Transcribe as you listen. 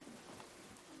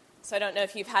So I don't know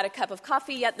if you've had a cup of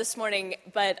coffee yet this morning,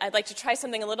 but I'd like to try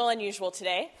something a little unusual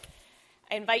today.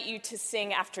 I invite you to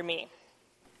sing after me.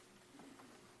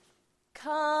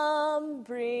 Come,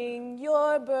 bring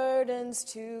your burdens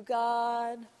to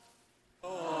God.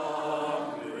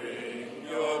 Come, bring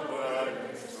your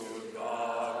burdens to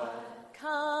God.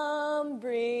 Come,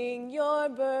 bring your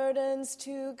burdens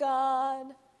to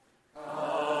God.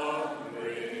 Come,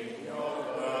 bring your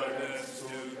burdens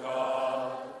to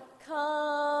God.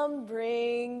 Come,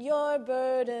 bring your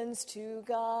burdens to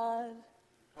God.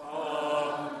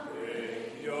 Come,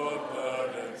 bring your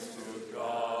burdens to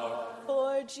God.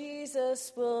 For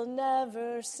Jesus will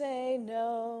never say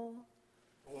no.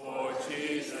 For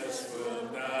Jesus will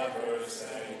never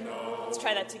say no. Let's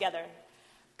try that together.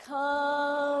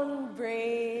 Come,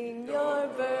 bring your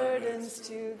burdens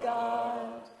to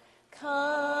God.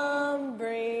 Come,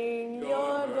 bring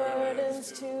your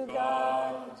burdens to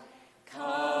God.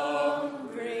 Come,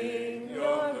 bring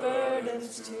your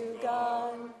burdens to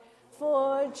God.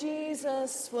 For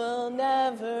Jesus will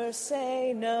never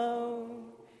say no.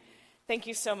 Thank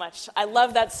you so much. I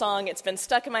love that song. It's been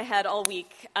stuck in my head all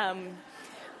week.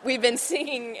 We've been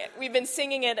singing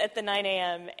it at the 9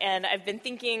 a.m., and I've been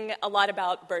thinking a lot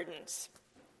about burdens.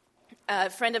 A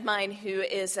friend of mine who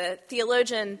is a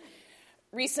theologian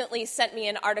recently sent me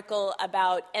an article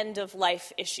about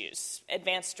end-of-life issues,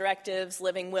 advanced directives,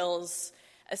 living wills,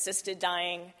 assisted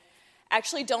dying. I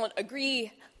actually don't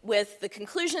agree with the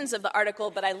conclusions of the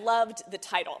article, but I loved the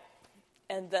title.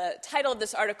 And the title of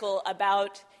this article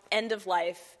about end of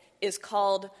life is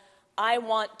called, "I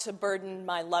Want to Burden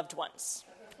My Loved Ones."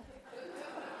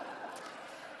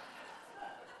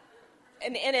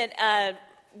 And in it, a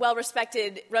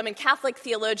well-respected Roman Catholic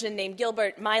theologian named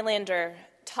Gilbert Meilander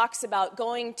talks about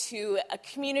going to a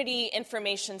community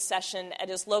information session at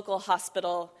his local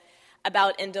hospital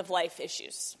about end-of-life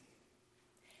issues.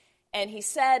 And he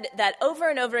said that over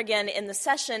and over again in the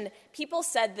session, people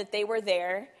said that they were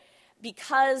there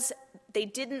because they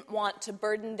didn't want to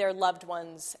burden their loved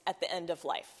ones at the end of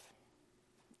life.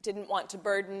 Didn't want to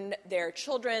burden their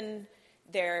children,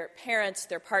 their parents,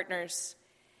 their partners.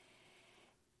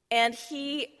 And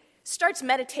he starts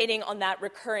meditating on that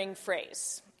recurring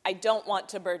phrase, "I don't want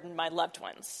to burden my loved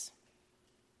ones."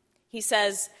 He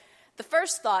says, "The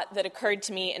first thought that occurred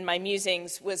to me in my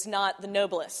musings was not the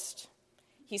noblest."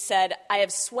 He said, "I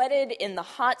have sweated in the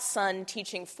hot sun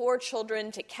teaching 4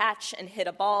 children to catch and hit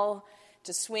a ball,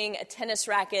 to swing a tennis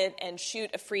racket and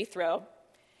shoot a free throw.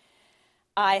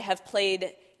 I have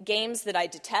played games that I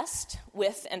detest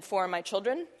with and for my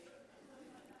children.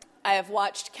 I have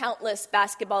watched countless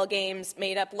basketball games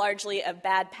made up largely of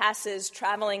bad passes,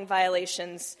 traveling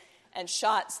violations, and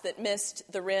shots that missed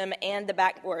the rim and the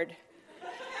backboard.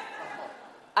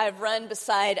 I've run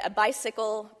beside a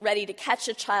bicycle, ready to catch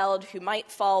a child who might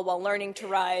fall while learning to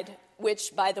ride,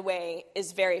 which, by the way,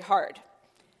 is very hard.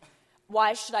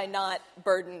 Why should I not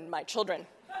burden my children?"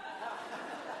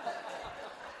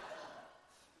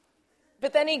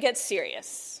 But then he gets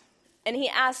serious, and he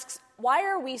asks, why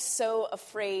are we so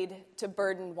afraid to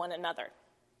burden one another?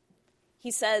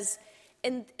 He says,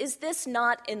 and is this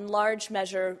not in large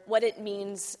measure what it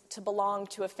means to belong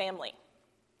to a family?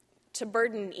 To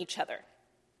burden each other?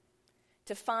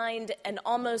 To find an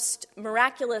almost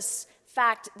miraculous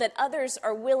fact that others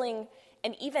are willing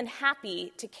and even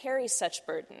happy to carry such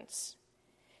burdens.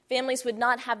 Families would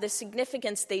not have the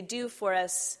significance they do for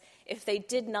us if they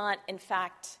did not, in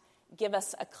fact, give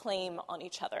us a claim on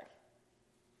each other.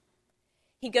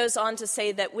 He goes on to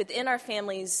say that within our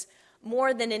families,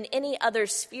 more than in any other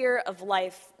sphere of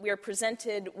life, we are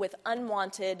presented with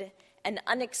unwanted and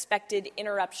unexpected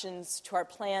interruptions to our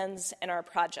plans and our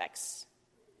projects.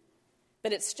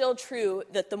 But it's still true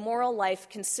that the moral life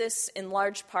consists in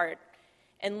large part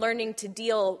in learning to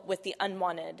deal with the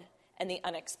unwanted and the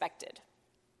unexpected.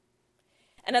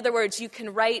 In other words, you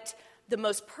can write the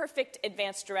most perfect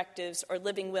advanced directives or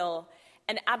living will,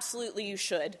 and absolutely you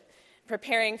should.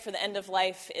 Preparing for the end of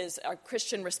life is our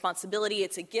Christian responsibility.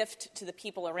 It's a gift to the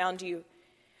people around you.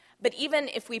 But even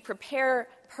if we prepare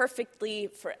perfectly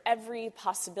for every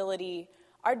possibility,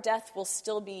 our death will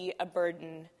still be a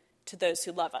burden to those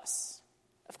who love us.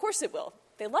 Of course it will.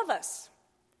 They love us.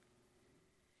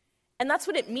 And that's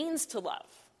what it means to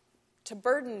love, to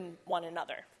burden one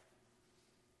another,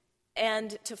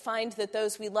 and to find that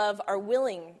those we love are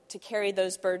willing to carry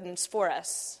those burdens for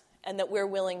us, and that we're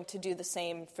willing to do the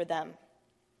same for them.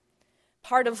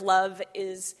 Part of love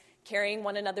is carrying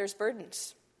one another's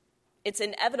burdens. It's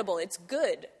inevitable, it's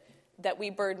good that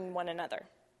we burden one another.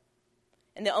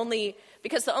 And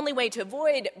because the only way to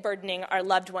avoid burdening our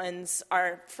loved ones,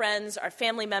 our friends, our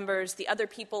family members, the other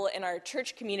people in our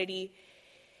church community,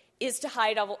 is to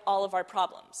hide all of our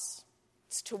problems.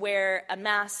 It's to wear a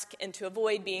mask and to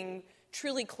avoid being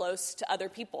truly close to other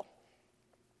people.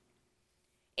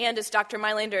 And as Dr.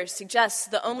 Meilander suggests,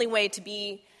 the only way to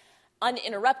be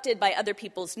uninterrupted by other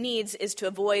people's needs is to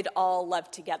avoid all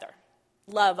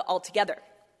love altogether.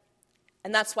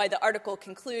 And that's why the article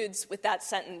concludes with that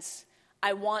sentence,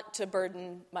 I want to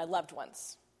burden my loved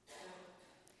ones.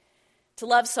 To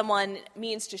love someone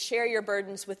means to share your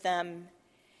burdens with them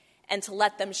and to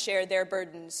let them share their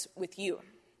burdens with you.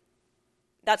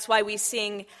 That's why we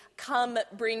sing, come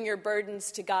bring your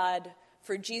burdens to God,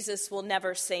 for Jesus will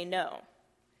never say no.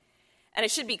 And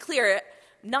it should be clear,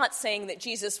 not saying that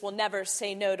Jesus will never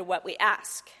say no to what we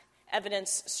ask.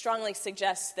 Evidence strongly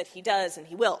suggests that he does and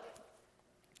he will.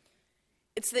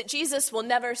 It's that Jesus will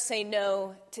never say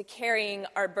no to carrying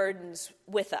our burdens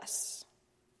with us,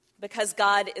 because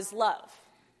God is love,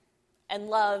 and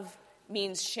love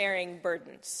means sharing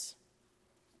burdens.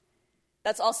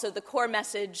 That's also the core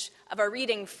message of our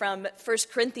reading from 1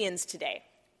 Corinthians today.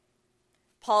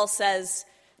 Paul says,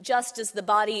 just as the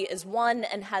body is one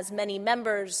and has many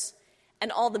members,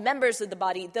 and all the members of the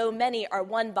body, though many, are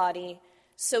one body,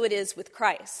 so it is with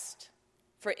Christ.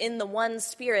 For in the one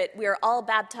Spirit we are all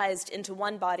baptized into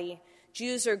one body,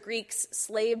 Jews or Greeks,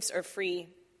 slaves or free,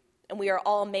 and we are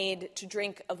all made to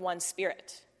drink of one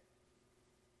Spirit.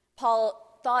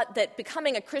 Paul thought that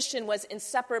becoming a Christian was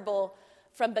inseparable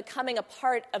from becoming a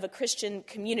part of a Christian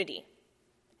community.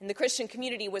 And the Christian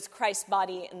community was Christ's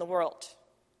body in the world.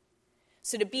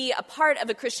 So to be a part of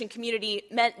a Christian community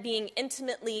meant being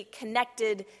intimately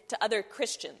connected to other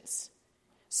Christians,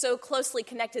 so closely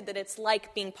connected that it's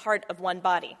like being part of one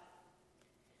body.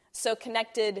 So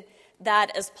connected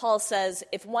that, as Paul says,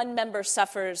 if one member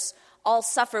suffers, all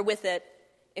suffer with it.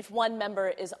 If one member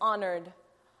is honored,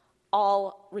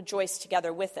 all rejoice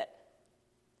together with it.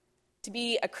 To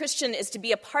be a Christian is to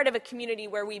be a part of a community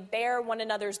where we bear one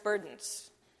another's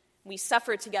burdens. We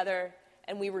suffer together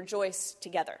and we rejoice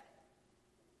together.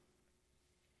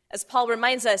 As Paul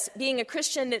reminds us, being a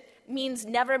Christian means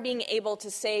never being able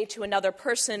to say to another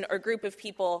person or group of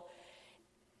people,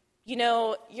 you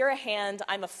know, you're a hand,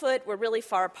 I'm a foot, we're really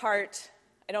far apart,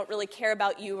 I don't really care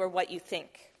about you or what you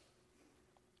think.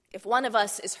 If one of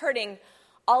us is hurting,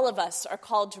 all of us are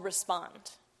called to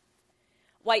respond.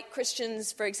 White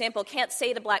Christians, for example, can't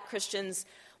say to black Christians,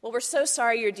 well, we're so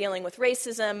sorry you're dealing with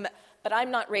racism, but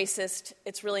I'm not racist,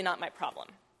 it's really not my problem.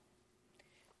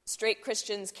 Straight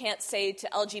Christians can't say to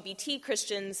LGBT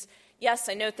Christians, yes,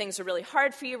 I know things are really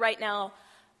hard for you right now,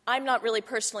 I'm not really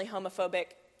personally homophobic,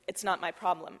 it's not my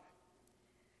problem.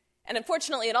 And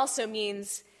unfortunately, it also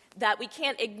means that we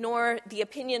can't ignore the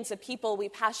opinions of people we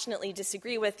passionately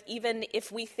disagree with, even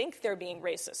if we think they're being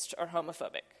racist or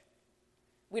homophobic.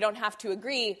 We don't have to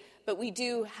agree, but we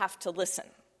do have to listen.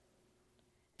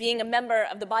 Being a member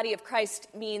of the body of Christ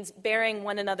means bearing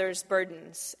one another's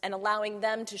burdens and allowing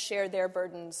them to share their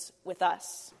burdens with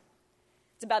us.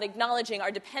 It's about acknowledging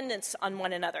our dependence on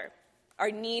one another,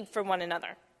 our need for one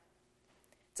another.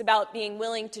 It's about being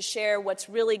willing to share what's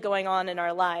really going on in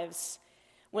our lives,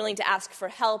 willing to ask for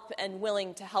help, and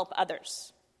willing to help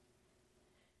others.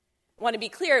 I want to be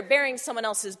clear, bearing someone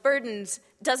else's burdens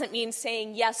doesn't mean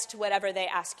saying yes to whatever they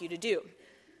ask you to do.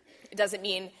 It doesn't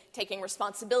mean taking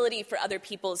responsibility for other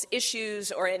people's issues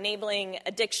or enabling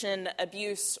addiction,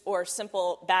 abuse, or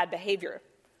simple bad behavior.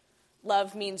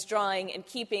 Love means drawing and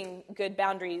keeping good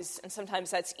boundaries, and sometimes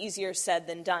that's easier said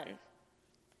than done.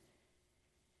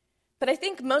 But I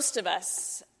think most of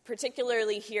us,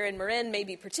 particularly here in Marin,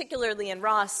 maybe particularly in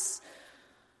Ross,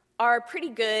 are pretty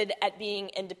good at being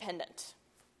independent.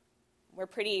 We're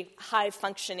pretty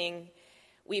high-functioning.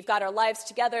 We've got our lives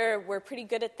together. We're pretty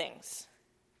good at things.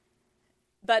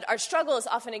 But our struggle is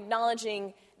often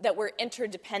acknowledging that we're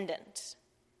interdependent.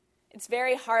 It's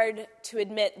very hard to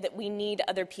admit that we need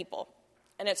other people,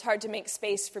 and it's hard to make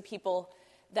space for people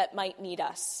that might need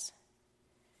us.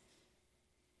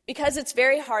 Because it's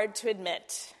very hard to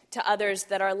admit to others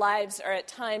that our lives are at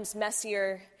times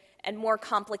messier and more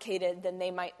complicated than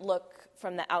they might look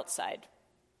from the outside.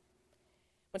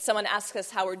 When someone asks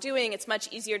us how we're doing, it's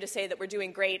much easier to say that we're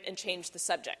doing great and change the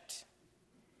subject.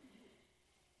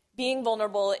 Being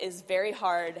vulnerable is very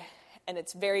hard, and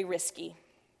it's very risky.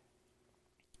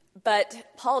 But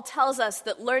Paul tells us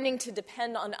that learning to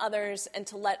depend on others and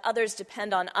to let others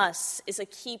depend on us is a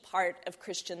key part of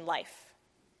Christian life.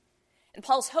 And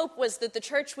Paul's hope was that the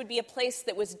church would be a place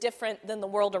that was different than the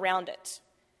world around it.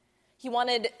 He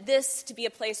wanted this to be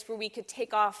a place where we could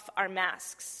take off our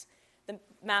masks, the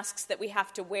masks that we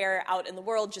have to wear out in the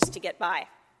world just to get by.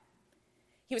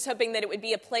 He was hoping that it would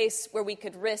be a place where we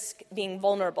could risk being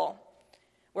vulnerable,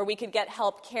 where we could get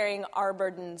help carrying our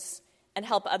burdens and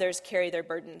help others carry their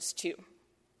burdens too.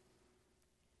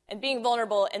 And being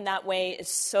vulnerable in that way is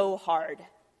so hard.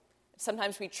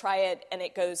 Sometimes we try it and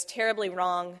it goes terribly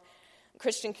wrong.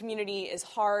 Christian community is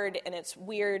hard and it's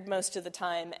weird most of the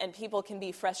time, and people can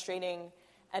be frustrating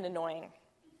and annoying.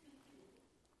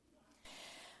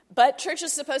 But church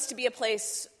is supposed to be a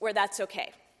place where that's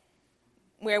okay,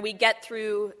 where we get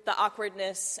through the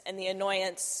awkwardness and the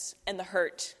annoyance and the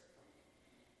hurt,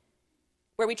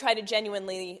 where we try to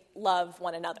genuinely love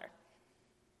one another.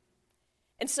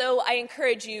 And so I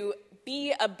encourage you,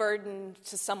 be a burden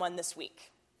to someone this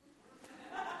week.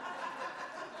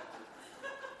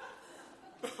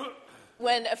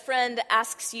 When a friend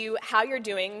asks you how you're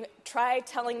doing, try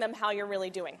telling them how you're really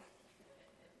doing.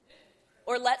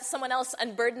 Or let someone else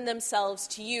unburden themselves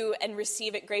to you and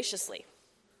receive it graciously.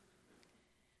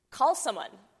 Call someone.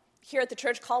 Here at the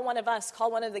church, call one of us,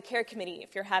 call one of the care committee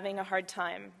if you're having a hard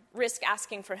time. Risk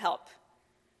asking for help.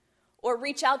 Or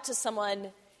reach out to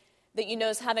someone that you know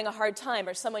is having a hard time,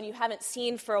 or someone you haven't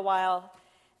seen for a while,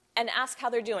 and ask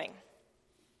how they're doing.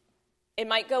 It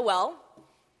might go well,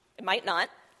 it might not,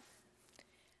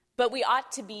 but we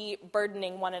ought to be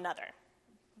burdening one another,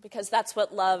 because that's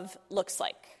what love looks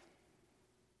like.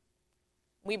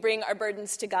 We bring our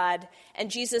burdens to God,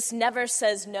 and Jesus never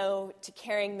says no to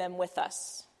carrying them with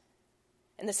us.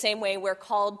 In the same way, we're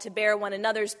called to bear one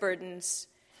another's burdens,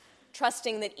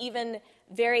 trusting that even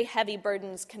very heavy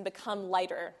burdens can become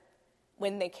lighter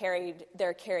when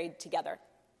they're carried together.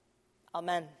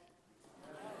 Amen.